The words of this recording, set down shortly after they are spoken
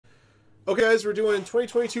Okay, guys, we're doing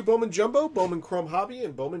 2022 Bowman Jumbo, Bowman Chrome Hobby,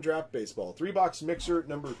 and Bowman Draft Baseball. 3-box mixer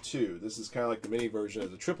number 2. This is kind of like the mini version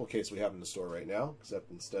of the triple case we have in the store right now,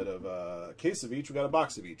 except instead of a case of each, we got a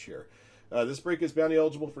box of each here. This break is bounty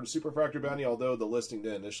eligible for the Superfractor bounty, although the listing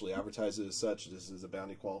didn't initially advertise it as such. This is a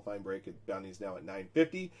bounty qualifying break. Bounty is now at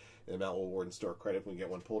 $9.50, and the amount will award in store credit if we can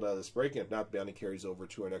get one pulled out of this break. And if not, the bounty carries over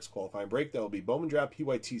to our next qualifying break. That will be Bowman Draft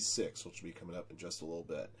PYT6, which will be coming up in just a little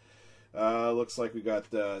bit. Looks like we got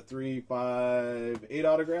 3, 5, 8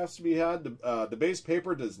 autographs to be had. The base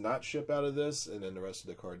paper does not ship out of this, and then the rest of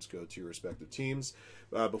the cards go to your respective teams.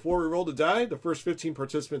 Before we roll the die, the first 15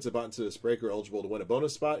 participants that bought into this break are eligible to win a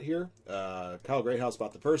bonus spot here. Kyle Greathouse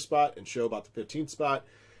bought the first spot, and Show bought the 15th spot.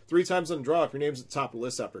 3 times on the draw. If your name's at the top of the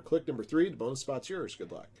list after click number 3, the bonus spot's yours.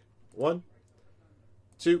 Good luck. 1,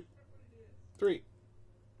 2, 3.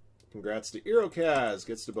 Congrats to Irokaz.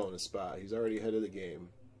 Gets the bonus spot. He's already ahead of the game.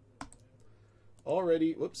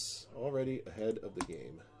 Already ahead of the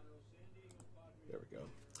game. There we go.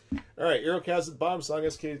 All right, Irokaz at the bottom, Song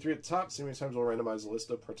SK3 at the top. See how many times we'll randomize the list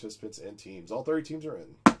of participants and teams. All 30 teams are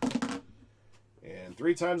in. And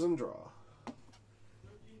 3 times on the draw. All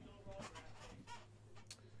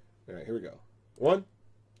right, here we go. 1,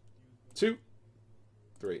 2,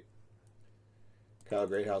 3. Kyle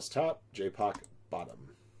Greathouse top, J-Pock bottom.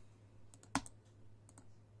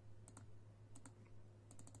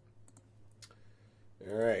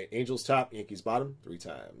 All right, Angels top, Yankees bottom, 3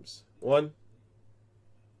 times. 1,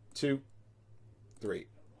 2, 3.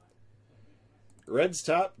 Reds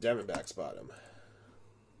top, Diamondbacks bottom.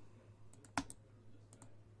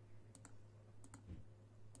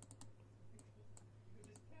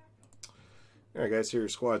 All right, guys, here are your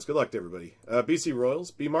squads. Good luck to everybody. BC Royals,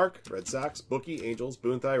 B-Mark, Red Sox, Bookie, Angels,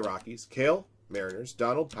 Boonthai, Rockies, Kale, Mariners,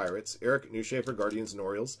 Donald, Pirates, Eric, Newshafer, Guardians, and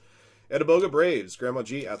Orioles, Ediboga, Braves, Grandma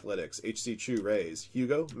G, Athletics, HC Chu, Rays,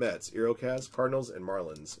 Hugo, Mets, Irokaz, Cardinals, and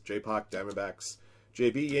Marlins, J-Pock, Diamondbacks,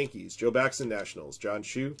 JB, Yankees, Joe Baxton, Nationals, John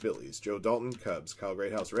Shu, Phillies, Joe Dalton, Cubs, Kyle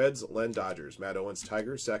Greathouse, Reds, Len, Dodgers, Matt Owens,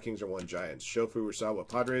 Tigers, Sack Kings are 1, Giants, Shofu, Urasawa,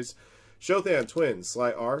 Padres, Shothan, Twins,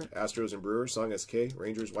 Sly R, Astros and Brewers, Song SK,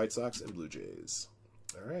 Rangers, White Sox, and Blue Jays.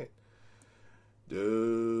 All right.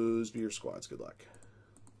 Those be your squads. Good luck.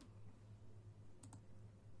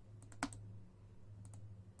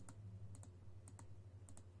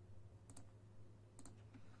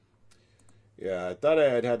 Yeah, I thought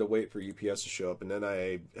I had to wait for UPS to show up, and then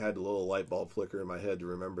I had a little light bulb flicker in my head to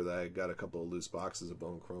remember that I got a couple of loose boxes of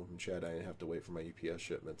Bone Chrome from Chad. I didn't have to wait for my UPS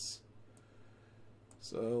shipments.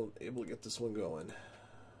 So, able to get this one going.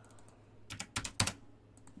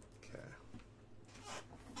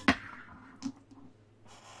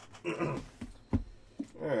 Okay.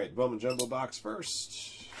 Alright, Bowman Jumbo box first.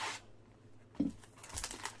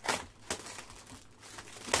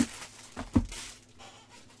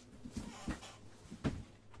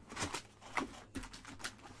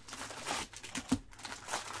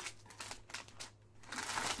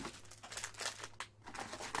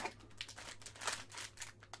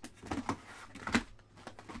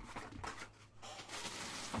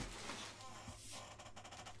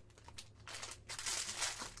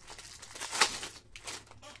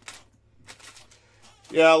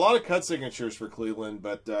 Yeah, a lot of cut signatures for Cleveland,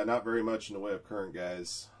 but not very much in the way of current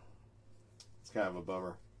guys. It's kind of a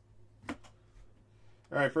bummer. All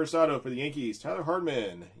right, first auto for the Yankees, Tyler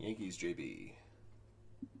Hardman, Yankees JB.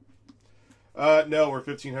 No, we're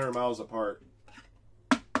 1,500 miles apart.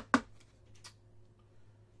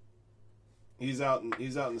 He's out in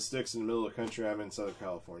the sticks in the middle of the country. I'm in Southern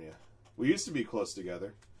California. We used to be close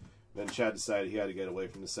together. Then Chad decided he had to get away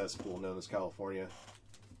from the cesspool known as California.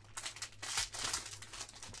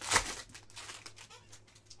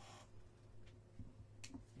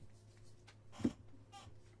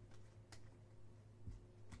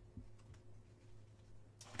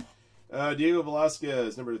 Diego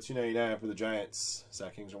Velasquez, number 299 for the Giants.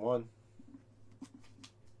 Sack Kings are 1.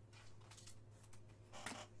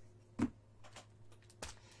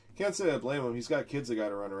 Can't say I blame him. He's got kids that got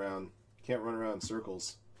to run around. Can't run around in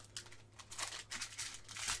circles.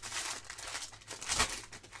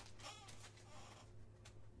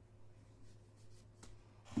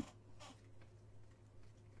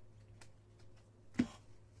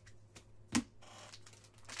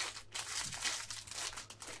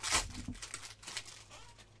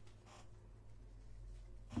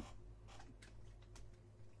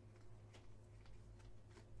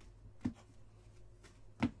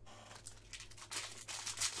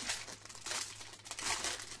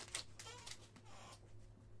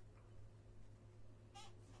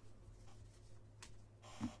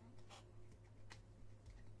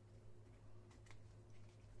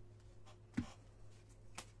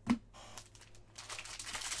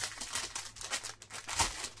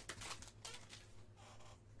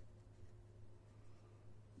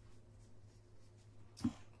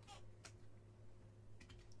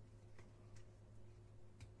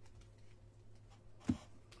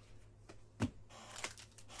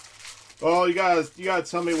 Well, you gotta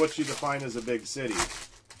tell me what you define as a big city.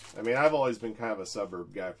 I mean, I've always been kind of a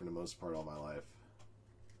suburb guy for the most part all my life.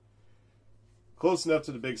 Close enough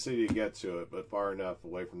to the big city to get to it, but far enough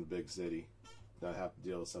away from the big city. Not have to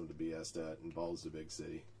deal with some of the BS that involves the big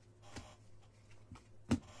city.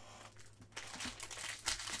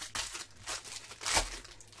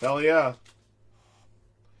 Hell yeah.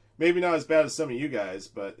 Maybe not as bad as some of you guys,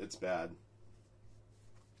 but it's bad.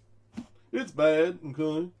 It's bad.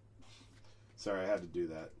 Okay. Sorry, I had to do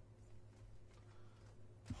that.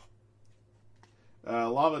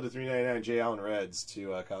 Lava to 399 J. Allen Reds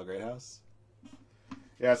to Kyle Greathouse.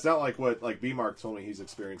 Yeah, it's not like what B-Mark told me he's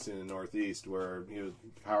experiencing in the Northeast, where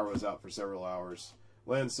power was out for several hours.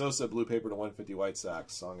 Len Sosa, blue paper to 150 White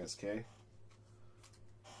Sox, Song SK.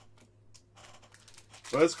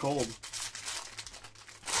 But it's cold.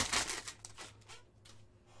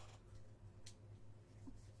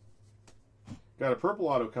 Got a purple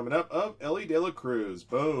auto coming up of Ellie De La Cruz.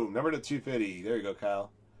 Boom, number to 250. There you go, Kyle.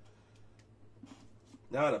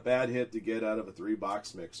 Not a bad hit to get out of a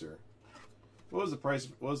 3-box mixer. What was the price?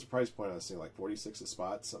 What was the price point on this thing? Like 46 a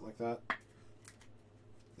spot, something like that.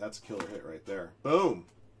 That's a killer hit right there. Boom.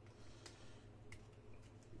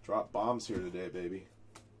 Drop bombs here today, baby.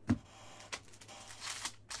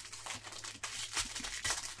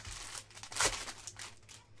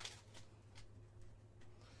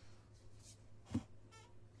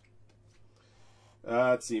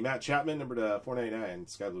 Let's see. Matt Chapman, number to 499,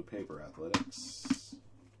 Sky Blue Paper, Athletics.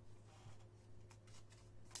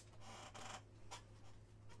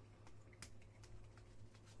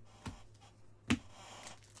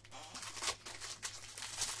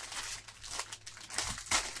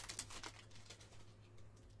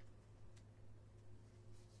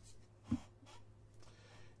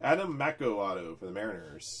 Adam Mako auto for the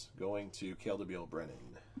Mariners, going to Keldebiel Brennan.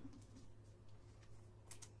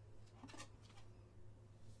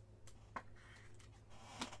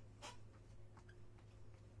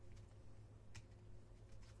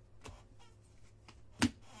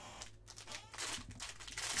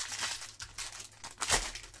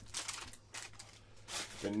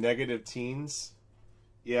 The negative teens.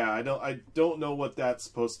 Yeah, I don't know what that's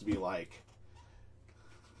supposed to be like.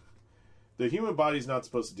 The human body's not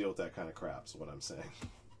supposed to deal with that kind of crap, is what I'm saying.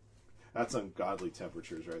 That's ungodly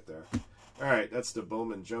temperatures right there. Alright, that's the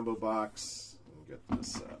Bowman Jumbo Box. Get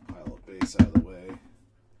this pile of base out of the way.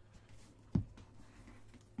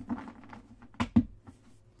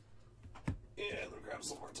 Yeah, let me grab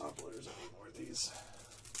some more top loaders. I need more of these.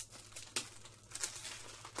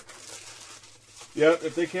 Yeah,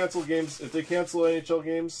 if they cancel games, if they cancel NHL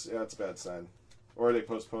games, yeah, it's a bad sign. Or they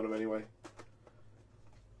postpone them anyway.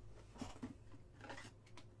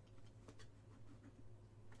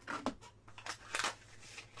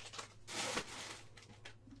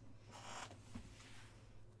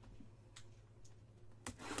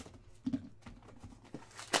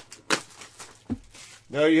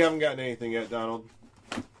 No, you haven't gotten anything yet, Donald.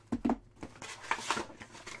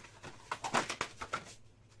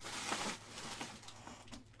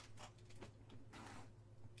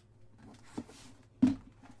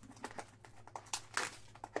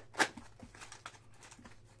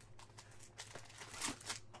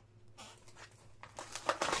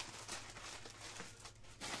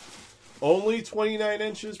 Only 29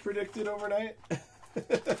 inches predicted overnight?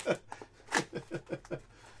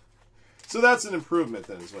 So that's an improvement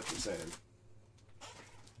then, is what you're saying.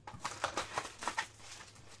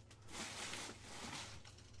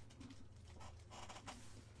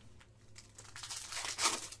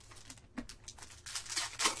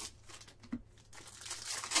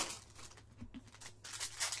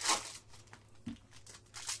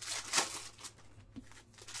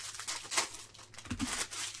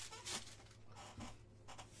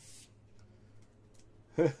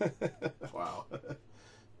 Wow.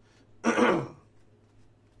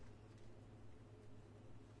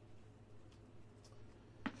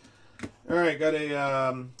 All right, got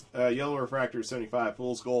a yellow refractor 75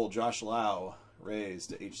 fool's gold. Josh Lau, Rays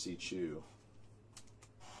to HC Chu.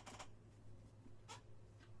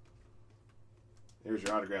 Here's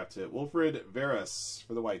your autograph tip. Wilfred Veras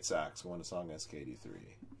for the White Sox, going to Song SK83.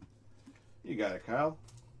 You got it, Kyle.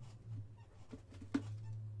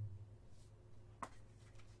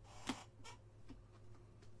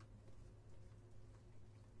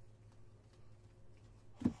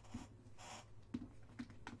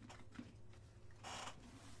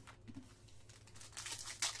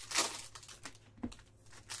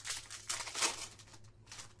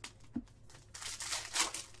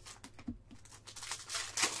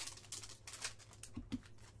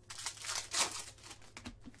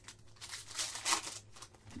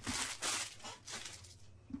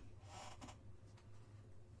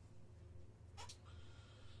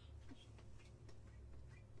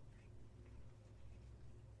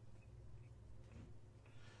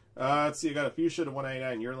 Let's see. I got a fuchsia to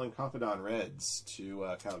 199. Yearling Confidant Reds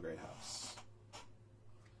to Kyle Greathouse.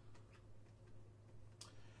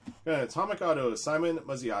 Got an atomic auto to Simon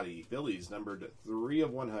Mazziotti. Phillies numbered 3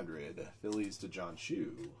 of 100. Phillies to John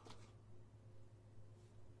Chu.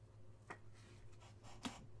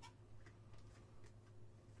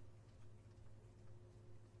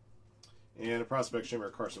 And a prospect shimmer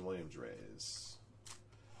Carson Williams Rays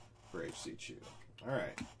for HC Chu. All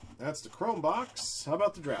right, that's the Chrome box. How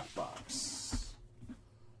about the draft box?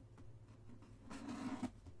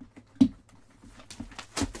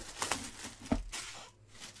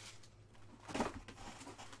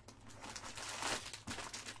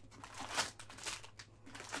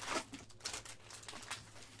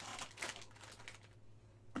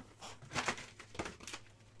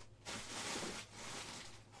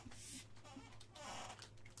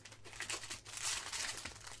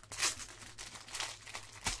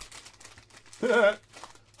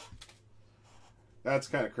 That's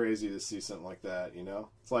kind of crazy to see something like that, you know?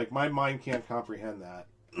 It's like my mind can't comprehend that.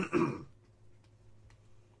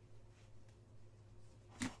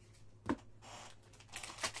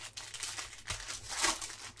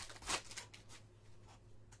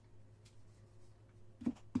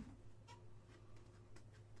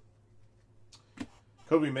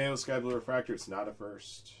 Kobe Mayo Sky Blue Refractor. It's not a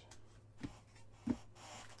first.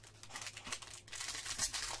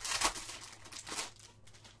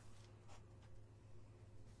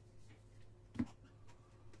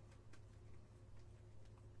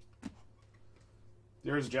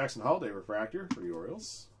 There's a Jackson Holiday Refractor for the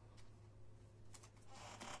Orioles.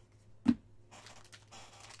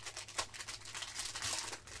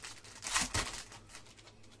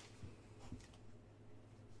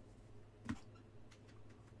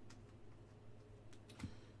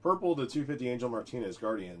 Purple to 250 Angel Martinez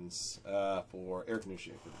Guardians for Eric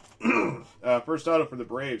Newshafer. First auto for the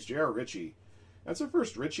Braves, J.R. Ritchie. That's the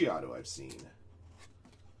first Ritchie auto I've seen.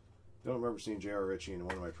 Don't remember seeing J.R. Ritchie in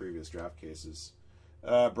one of my previous draft cases.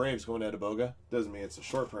 Braves going to Boga. Doesn't mean it's a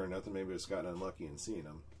short print or nothing. Maybe it's gotten unlucky in seeing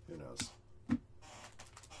them. Who knows?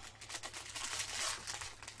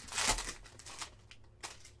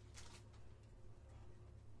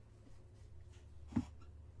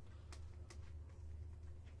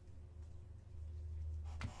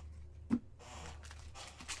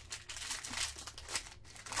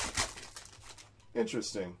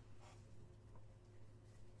 Interesting.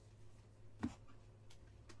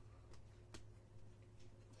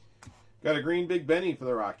 Got a green Big Benny for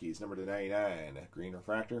the Rockies, number to 99. Green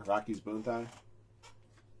refractor, Rockies Boonthai.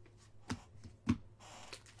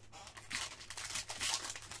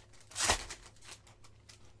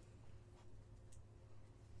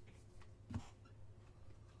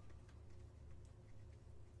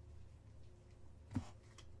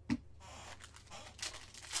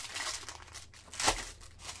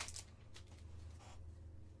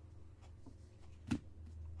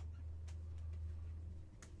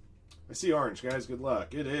 I see orange, guys. Good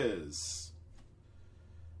luck. It is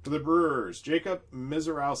for the Brewers, Jacob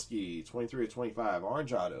Mizorowski, 23 of 25.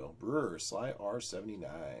 Orange auto. Brewers, Sly R79.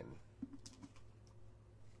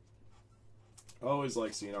 Always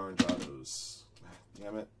like seeing orange autos.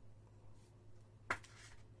 Damn it.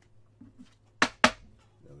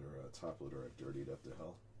 Another top loader I've dirtied up to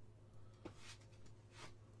hell.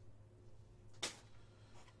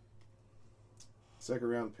 Second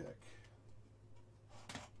round pick.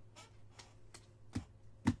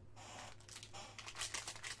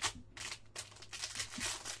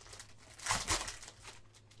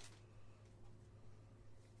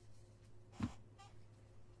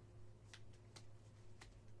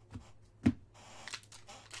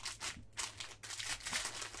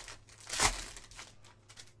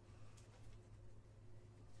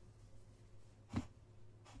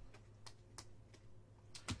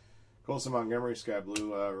 Colson Montgomery Sky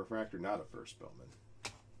Blue Refractor, not a first Bowman.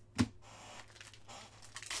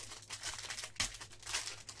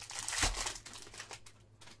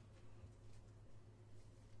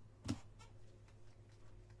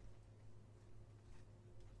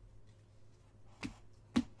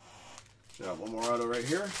 Got one more auto right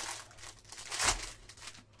here.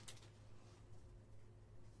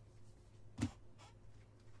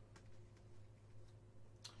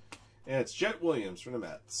 And it's Jet Williams from the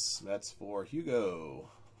Mets. Mets for Hugo.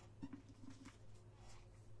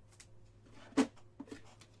 All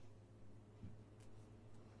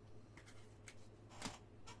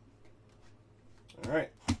right.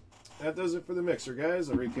 That does it for the mixer, guys.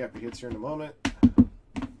 I'll recap the hits here in a moment.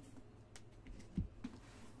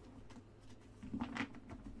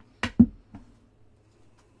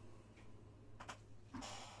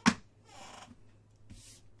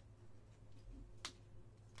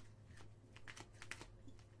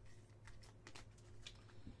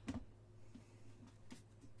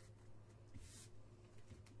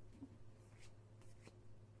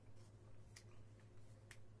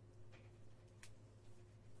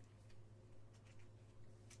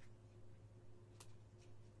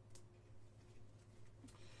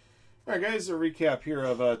 All right, guys, a recap here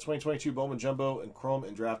of 2022 Bowman Jumbo and Chrome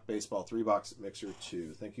and Draft Baseball 3-box Mixer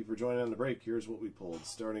 2. Thank you for joining on the break. Here's what we pulled,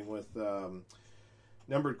 starting with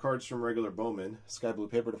numbered cards from regular Bowman. Sky Blue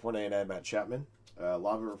Paper to 499 Matt Chapman.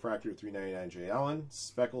 Lava Refractor to 399 Jay Allen.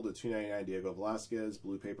 Speckled to 299 Diego Velasquez.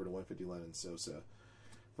 Blue Paper to 150 Lennon Sosa.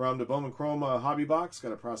 From the Bowman Chrome Hobby Box,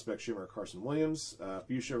 got a Prospect Shimmer Carson Williams.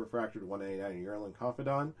 Fuchsia Refractor to 199 Yerlin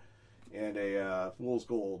Confidant. And a Fool's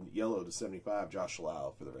Gold Yellow to 75 Josh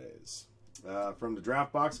Lau for the Rays. From the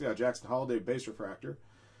Draft Box, got a Jackson Holiday Base Refractor.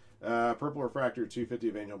 Purple Refractor 250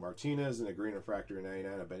 of Angel Martinez. And a Green Refractor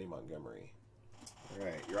 99 of Benny Montgomery. All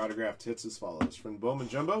right, your autographed hits as follows. From Bowman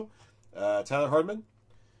Jumbo, Tyler Hardman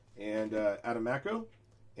and Adam Macko.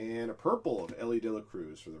 And a purple of Ellie De La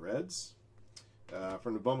Cruz for the Reds.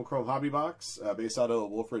 From the Bowman Chrome Hobby Box, base auto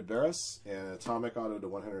of Wilfred Veras and atomic auto to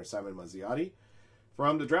 100 Simon Mazziotti.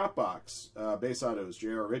 From the Draft Box, base autos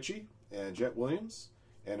J.R. Ritchie and Jet Williams,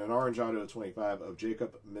 and an orange auto 25 of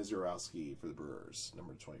Jacob Mizorowski for the Brewers,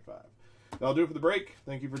 number 25. That'll do it for the break.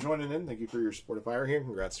 Thank you for joining in. Thank you for your support of Fire here.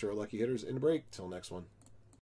 Congrats to our lucky hitters in the break. Till next one.